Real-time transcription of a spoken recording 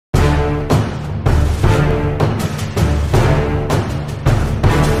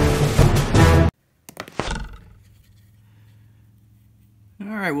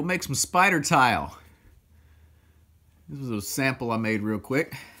Alright, we'll make some spider tile. This was a sample I made real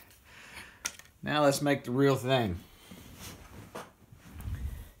quick. Now let's make the real thing.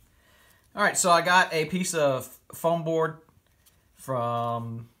 Alright, so I got a piece of foam board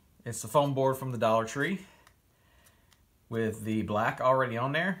it's the foam board from the Dollar Tree with the black already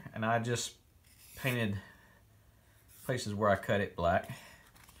on there, and I just painted places where I cut it black.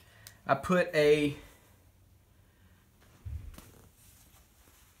 I put a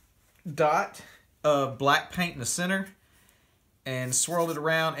dot of black paint in the center and swirled it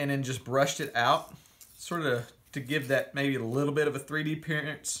around and then just brushed it out, sort of to give that maybe a little bit of a 3D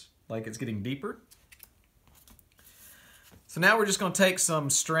appearance, like it's getting deeper. So now we're just going to take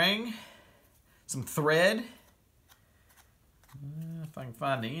some string, some thread, if I can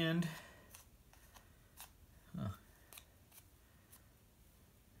find the end. Huh.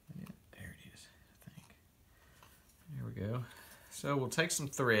 Yeah, there it is, I think. There we go. So we'll take some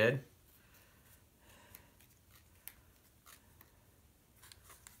thread.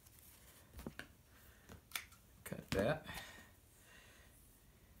 Cut that.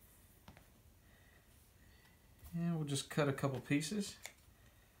 And we'll just cut a couple pieces.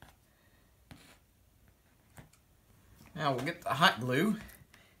 Now we'll get the hot glue,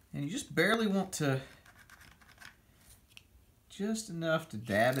 and you just barely want to, just enough to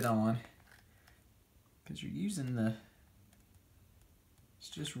dab it on, because you're using it's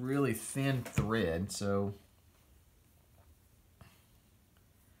just really thin thread, so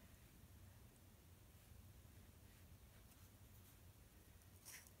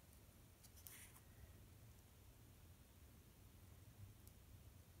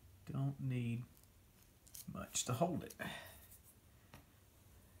don't need much to hold it.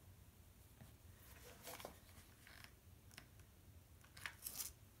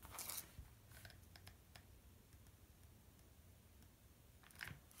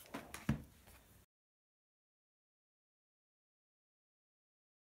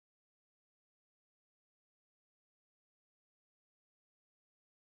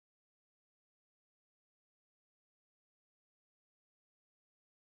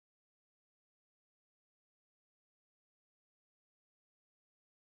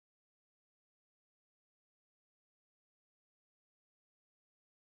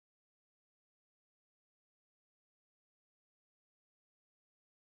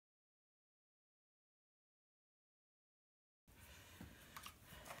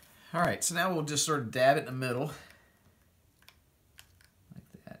 Alright, so now we'll just sort of dab it in the middle, like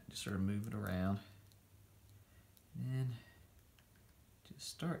that, just sort of move it around, and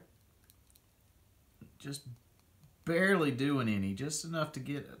just start just barely doing any, just enough to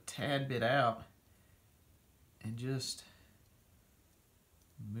get a tad bit out, and just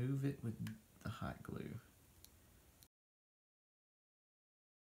move it with the hot glue.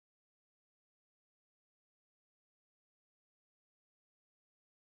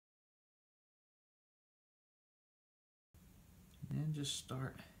 And just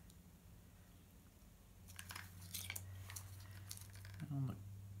start on the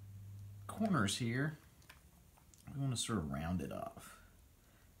corners here. We want to sort of round it off.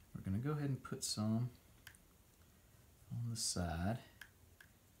 We're going to go ahead and put some on the side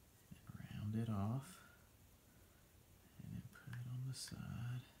and round it off, and then put it on the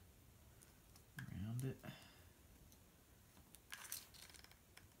side, round it.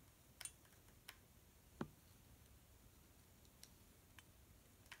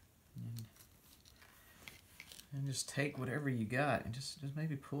 And just take whatever you got and just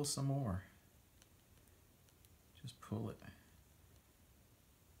maybe pull some more. Just pull it.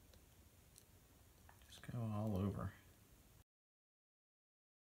 Just go all over.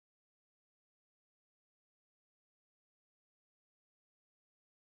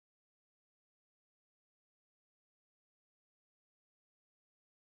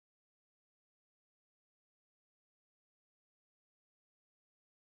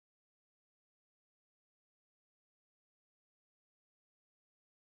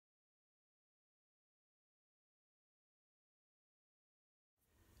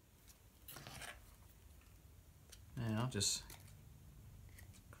 Now just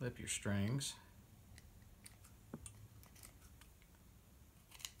clip your strings.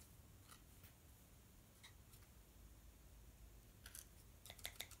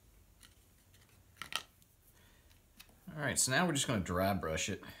 All right, so now we're just going to dry brush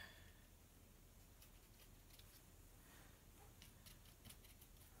it.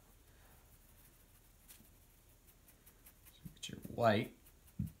 So get your white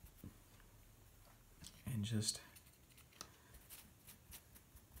and just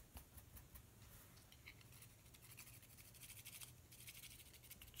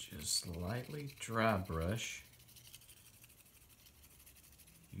just lightly dry brush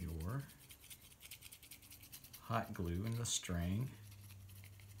your hot glue in the string.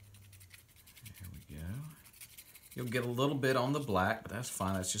 There we go. You'll get a little bit on the black, but that's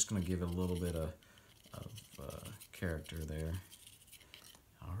fine. That's just going to give it a little bit of character there.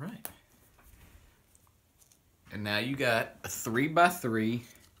 All right. And now you got a 3x3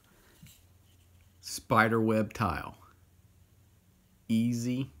 spider web tile.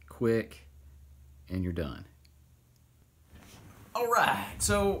 Easy, quick, and you're done. All right,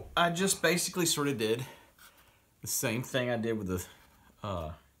 so I just basically sort of did the same thing I did with the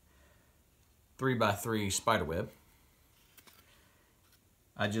 3x3 spider web.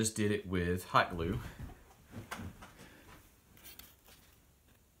 I just did it with hot glue.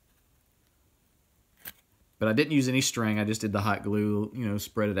 But I didn't use any string. I just did the hot glue, you know,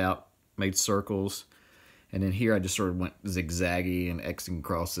 spread it out, made circles. And then here I just sort of went zigzaggy and Xing and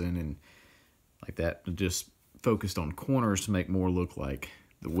crossing and like that. Just focused on corners to make more look like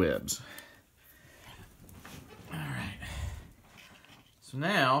the webs. All right. So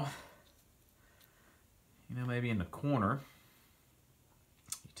now, you know, maybe in the corner,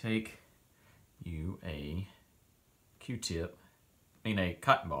 you take a Q-tip, a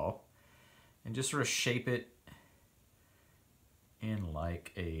cotton ball, and just sort of shape it in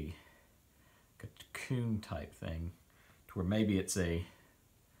like a cocoon type thing to where maybe it's a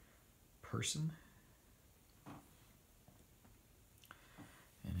person.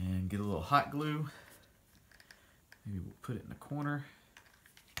 And then get a little hot glue. Maybe we'll put it in the corner.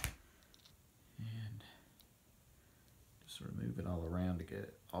 And just sort of move it all around to get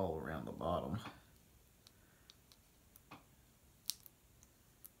it all around the bottom.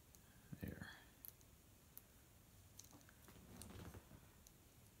 There.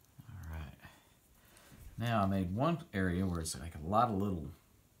 All right. Now I made one area where it's like a lot of little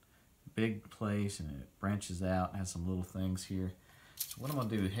big place and it branches out and has some little things here. So what I'm going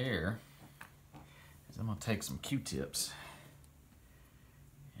to do here is I'm going to take some Q-tips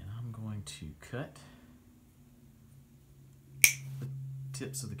and I'm going to cut the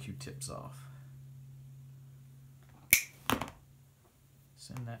tips of the Q-tips off.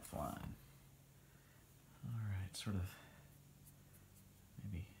 Send that flying. All right, sort of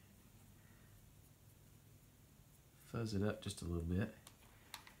maybe fuzz it up just a little bit.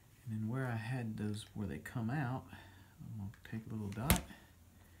 And then where I had those, where they come out, I'm going to take a little dot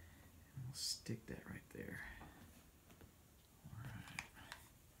and I'll stick that right there. All right.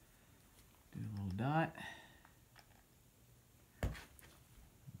 Do a little dot.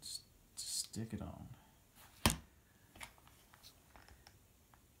 Stick it on.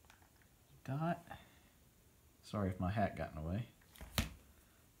 Dot. Sorry if my hat got in the way.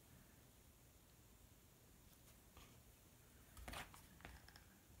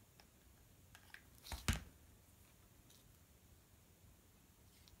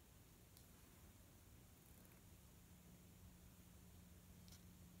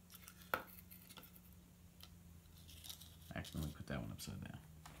 Accidentally put that one upside down.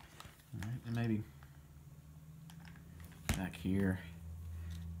 All right, and maybe back here,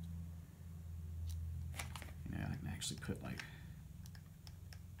 you know, I can actually put like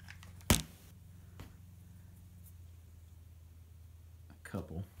a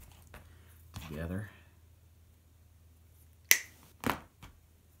couple together.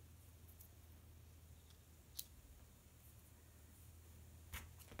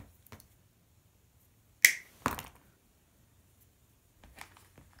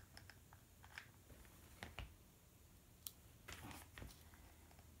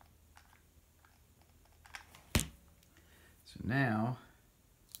 So now,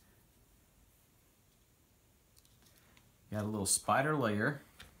 got a little spider layer,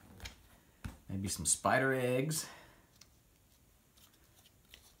 maybe some spider eggs,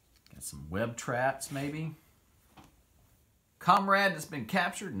 got some web traps maybe. Comrade that's been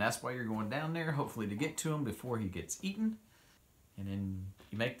captured, and that's why you're going down there, hopefully to get to him before he gets eaten. And then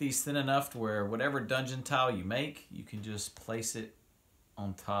you make these thin enough to where whatever dungeon tile you make, you can just place it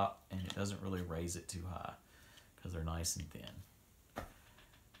on top and it doesn't really raise it too high, because they're nice and thin.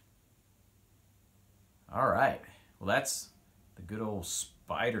 All right, well that's the good old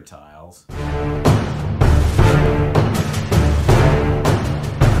spider tiles.